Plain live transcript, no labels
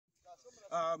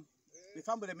We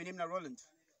found with my name Dr Roland.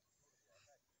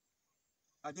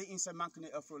 I did inside Mountain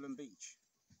of Roland Beach.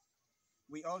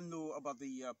 We all know about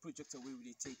the project that we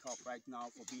really take up right now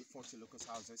for build 40 locust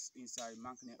houses inside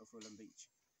Mountain of Roland Beach.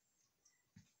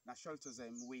 Now shelters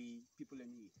we people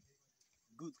in need.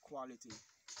 Good quality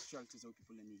shelters that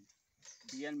people in need.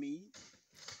 Beyond me,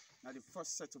 now the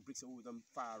first set of bricks that we them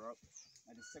fire up,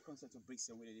 and the second set of bricks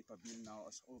that we did for build now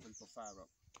is open for fire up.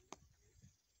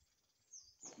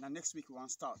 Now next week we want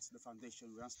to start the foundation,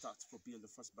 we want to start for build the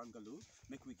first bungalow,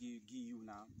 make we give you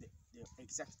now the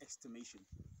exact estimation.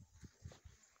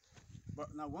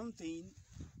 But now one thing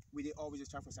we always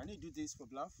try for, I need to do this for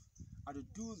bluff, I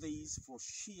do this for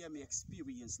share my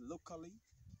experience locally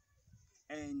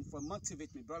and for motivate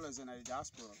my brothers in the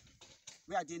diaspora.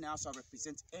 We are doing also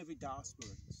represent every diaspora.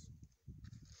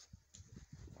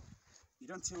 You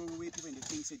don't tell away people in the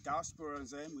thing say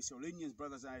diasporans with Solonians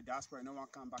brothers and the diaspora, no one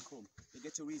come back home. They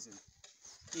get a reason.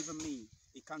 Even me,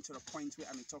 it comes to the point where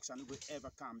I mean talks I never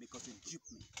ever come because they dupe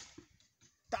me.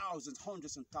 Thousands,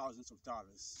 hundreds and thousands of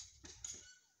dollars.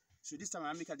 So this time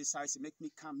I make a decide to make me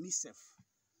come myself,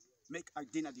 make a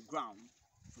din at the ground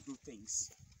to do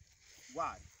things.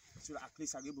 Why? So that at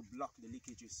least I'm able to block the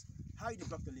leakages. How do you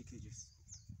block the leakages?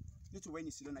 Not when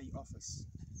you sit down at your office.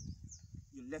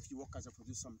 You left your workers to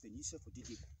do something. You said for did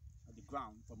it at the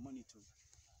ground for monitor,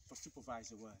 for supervise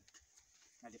the work.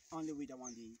 Now the only way that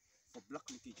one day for block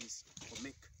leakages, for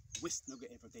make waste no go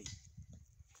every day.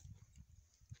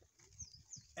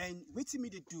 And waiting me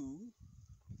to do,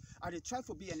 I try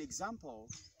to be an example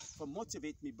for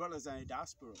motivate me brothers and the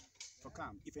diaspora for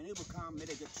come. If you're able to come, may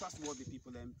they get trustworthy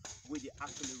people then where they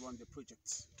actually run the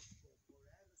projects.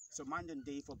 So Monday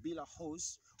day for build a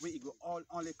house where it go all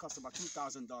only cost about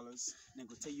 $2,000, then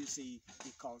go tell you say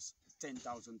it costs $10,000.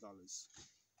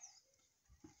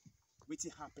 Which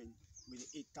it happen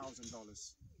with the $8,000.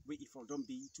 Where if it don't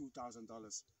be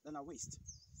 $2,000, then I waste.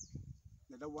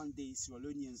 Now that one day Sierra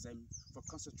them for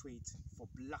concentrate for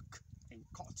block and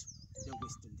cut, they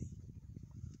wasting day.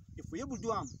 If we able to do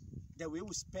them, then we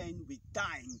will spend with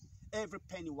time every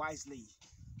penny wisely.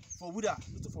 For Buddha,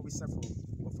 not for ourselves,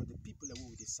 but for the people that we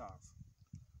will serve.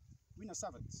 We're not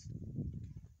servants.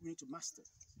 We need to master.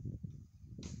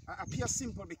 I appear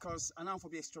simple because I know for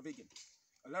be extravagant.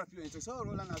 A lot of people say, oh,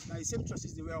 Roland, now the same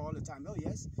dresses they wear all the time. Oh,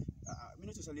 yes. We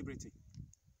need to celebrate it.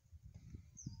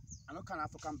 I don't can't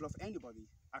African bluff anybody.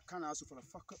 I can't ask for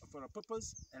a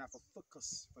purpose and I have a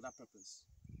focus for that purpose.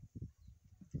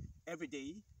 Every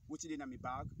day, what's in my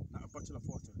bag, a bottle of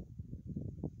water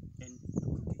and a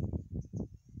cookie.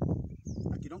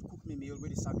 Like you don't cook me meal where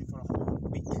they serve me for a whole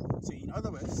week. So in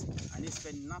other words, I need to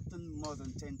spend nothing more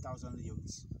than 10,000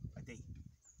 leons a day.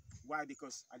 Why?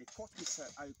 Because I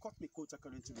cut my coat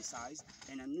according to the size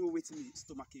and I know what my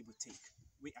stomach able to take.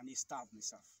 Wait, I need to starve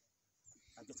myself.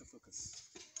 I get to focus.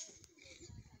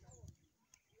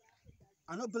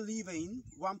 I'm not believing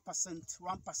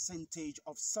 1%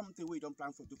 of something we don't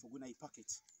plan for do for good in your pocket.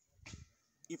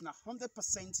 If not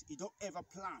 100% you don't ever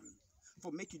plan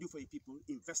for make you do for your people,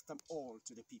 invest them all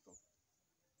to the people.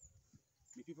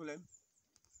 The people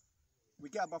we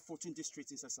get about 14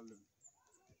 districts in Sassalon.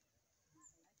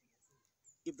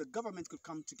 If the government could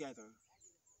come together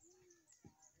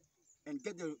and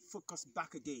get the focus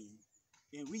back again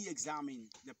and re-examine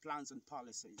the plans and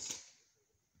policies,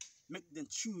 make them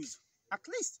choose at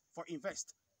least for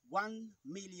invest $1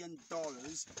 million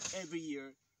every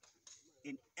year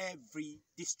in every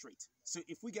district. So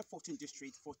if we get 14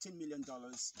 districts, $14 million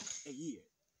a year,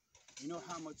 you know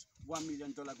how much $1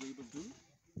 million we're able to do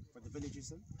for the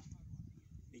villages?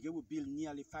 They will build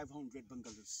nearly 500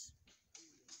 bungalows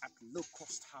at low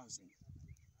cost housing.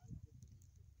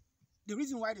 The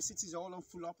reason why the cities are all on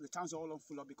full up, the towns are all on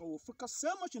full up, because we focus so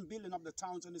much in building up the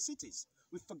towns and the cities.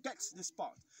 We forget this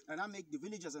part. And I make the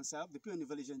villagers themselves, the people in the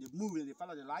village, and they move and they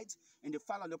follow the light, and they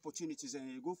follow the opportunities, and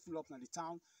they go full up in the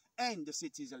town, and the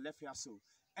cities are left here so.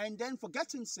 And then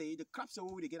forgetting, say, the crops are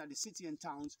what they get at the city and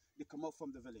towns, they come out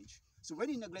from the village. So when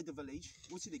you neglect the village,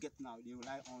 what do they get now? They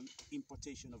rely on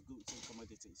importation of goods and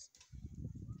commodities.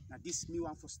 Now this me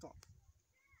one for stop.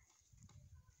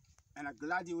 And I'm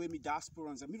glad the way me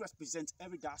diasporans, and me represent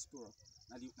every diaspora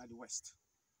in the West.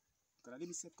 Because I let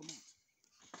me say, come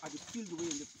on. I feel the way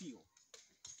in the field.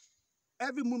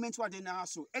 Every moment what they now,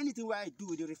 so anything where I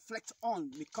do, they reflect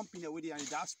on the company where they are in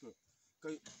the diaspora.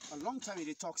 Because a long time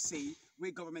they talk, say,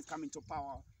 where government come into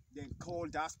power, then call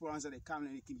diasporans and they come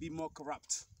and it can be more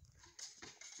corrupt.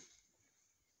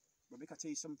 But make I tell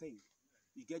you something.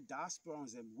 You get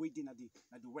diasporans and waiting at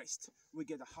the West. We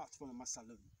get the heart from a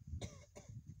Masalon.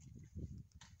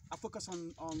 I focus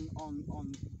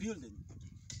on building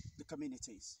the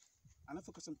communities. I don't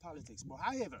focus on politics. But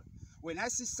however, when I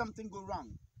see something go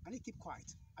wrong, I need keep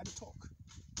quiet. I don't talk.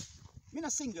 I'm a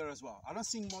singer as well. I don't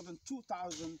sing more than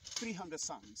 2,300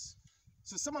 songs.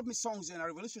 So some of my songs are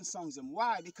revolution songs. And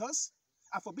why? Because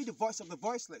I forbid the voice of the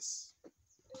voiceless.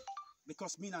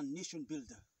 Because me a nation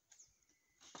builder.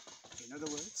 In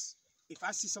other words, if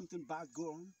I see something bad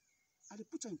go on, I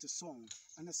put it into song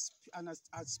and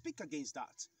I speak against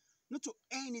that. Not to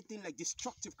anything like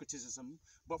destructive criticism,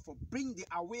 but for bring the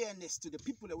awareness to the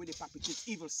people that when they perpetrate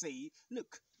evil say,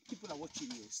 look, people are watching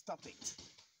you, stop it.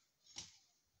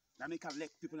 That make us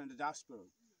elect people in the diaspora.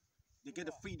 They get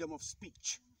the freedom of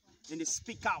speech. And they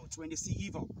speak out when they see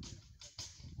evil.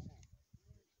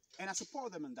 And I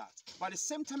support them in that. But at the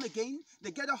same time again,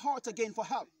 they get a heart again for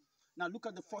help. Now look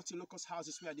at the 40 locust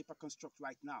houses where they construct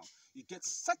right now. You get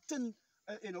certain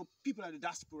people in the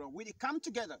diaspora where they come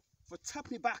together for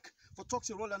tap me back, for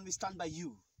Dr Roland, we stand by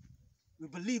you. We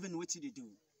believe in what they do.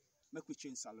 Make we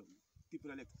change Salon.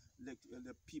 People like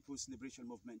the People's Liberation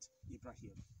Movement,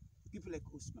 Ibrahim. People like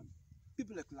Usman.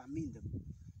 People like Lamindam.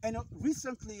 And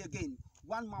recently again,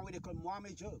 one man where they call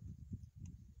Mohammed Job.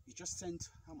 He just sent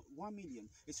 1 million.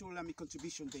 It's all my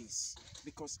contribution base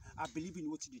because I believe in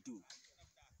what they do.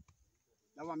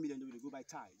 That 1 million they will go by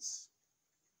tithes.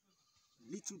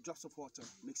 Little drops of water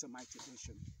makes a mighty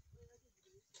ocean.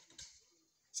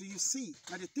 So you see,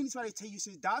 now the things where I tell you,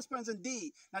 see, diasporans and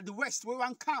they, now the West, where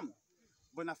one come,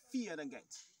 but now fear they get.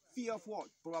 Fear of what?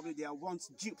 Probably they are once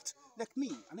duped, like me.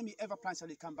 And let me ever plan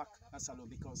to come back at Salon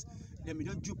because they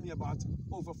don't dupe me about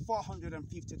over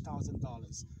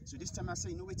 $450,000. So this time I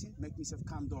say, you know what, make myself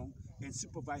calm down and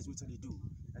supervise what they do.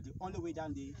 And the only way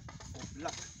down there for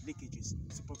black leakages,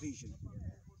 supervision.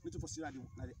 Not for sitting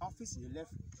at the office, they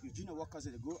left your junior workers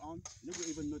that they go on, they don't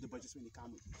even know the budgets when they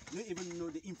come with. They don't even know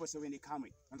the invoice when they come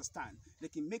with. Understand? They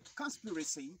can make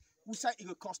conspiracy, who say it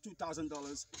will cost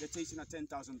 $2,000, they're taking at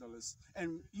 $10,000.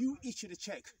 And you issue the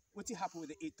check, what will happen with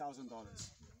the $8,000?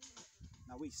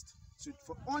 Now waste. So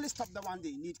for only stop that one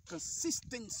day, need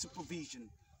consistent supervision.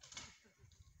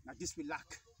 Now this will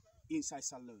lack inside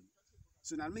Salon.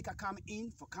 So now make a come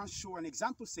in for can show an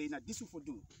example saying that this will for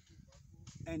do.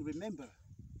 And remember,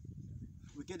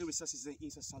 we get the resources in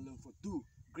inside Salon for do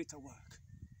greater work.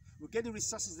 We get the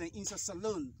resources in inside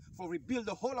Salon for rebuild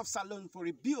the whole of Salon, for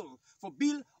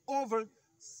build over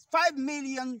 5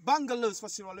 million bungalows for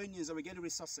Sierra Leoneans, and we get the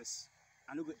resources.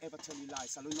 I don't ever tell you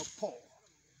lies. Salon not poor.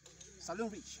 Salon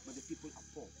rich, but the people are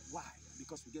poor. Why?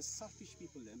 Because we get selfish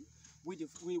people then. We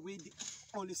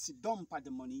only sit down by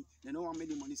the money, they know how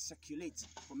many money circulate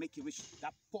for make it rich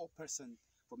that poor person,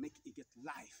 for make it get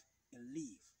life and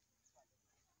live.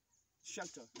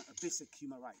 Shelter, not a basic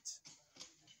human right.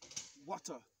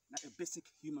 Water, not a basic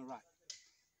human right.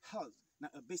 Health,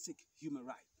 not a basic human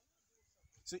right.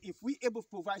 So if we able to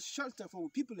provide shelter for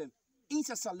people in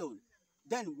inside Salon,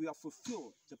 then we have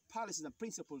fulfilled the policies and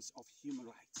principles of human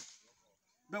rights.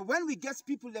 But when we get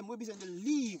people them maybe in the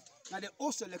live, now they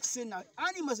also like say now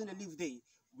animals in the live day,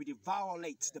 we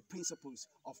violate the principles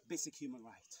of basic human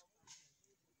rights.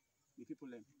 The people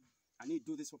them, I need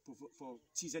to do this for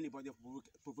tease anybody or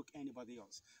provoke anybody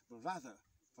else, but rather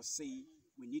for say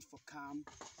we need for calm,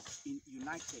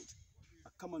 united, a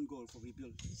common goal for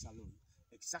rebuild Salon.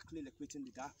 Exactly like waiting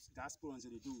the diasporans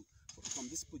they do from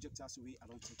this project as we I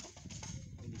don't take up.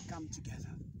 When they come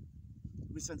together.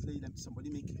 Recently,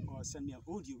 somebody send me an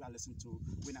audio I listened to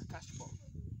when I cash for,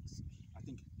 I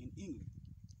think in England.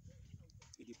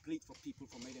 They plead for people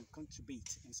for me them contribute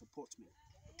and support me.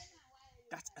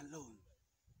 That alone,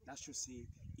 that should say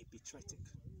a patriotic.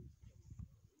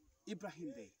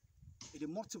 Ibrahim Day, it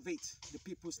motivate the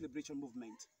People's Liberation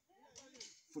Movement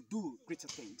for do greater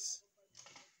things.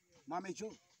 Mohammed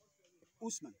Joe,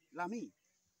 Usman, Lami,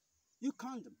 you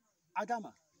count them,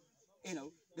 Adama,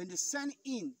 then they send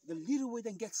in the little way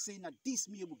then get saying that this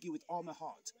me will give with all my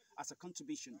heart as a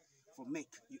contribution for make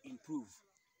you improve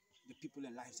the people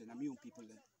and lives and the million people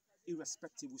then,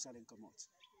 irrespective who then come out.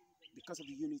 Because of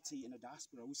the unity in the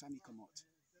diaspora, who me come out.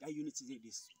 That unity they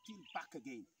still back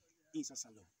again inside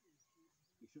Salon.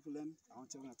 The people then, I want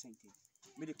to thank you.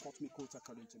 May they cut me quota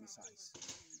according to my size.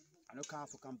 I know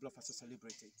can bluff as a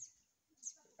celebrity.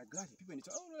 I'm glad people need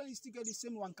to, oh, you still get the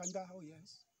same one kanda, oh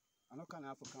yes. I know can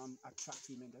African attract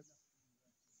women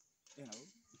there.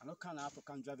 I know can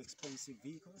African drive expensive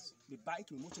vehicles. The bike,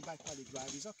 the motorbike how they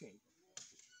drive is okay.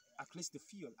 At least the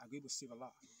fuel, I'm able to save a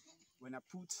lot. When I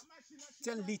put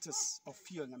 10 liters of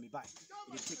fuel on my bike,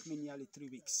 it will take me nearly 3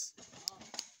 weeks.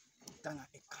 Then an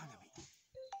economy.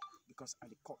 Because I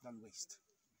cut down waste.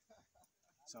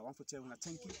 So I want to tell you,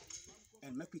 thank you.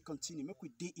 And make we continue, make we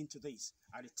dig into this.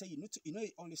 I tell you,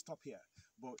 it only stop here.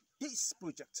 But this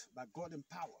project, by God and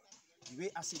power, The way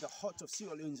I see the heart of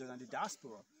Sierra Leoneans and the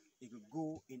diaspora, it will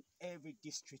go in every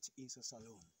district in Sierra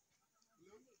Leone.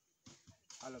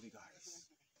 I love you guys.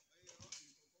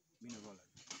 Dr Roland.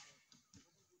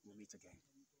 We'll meet again.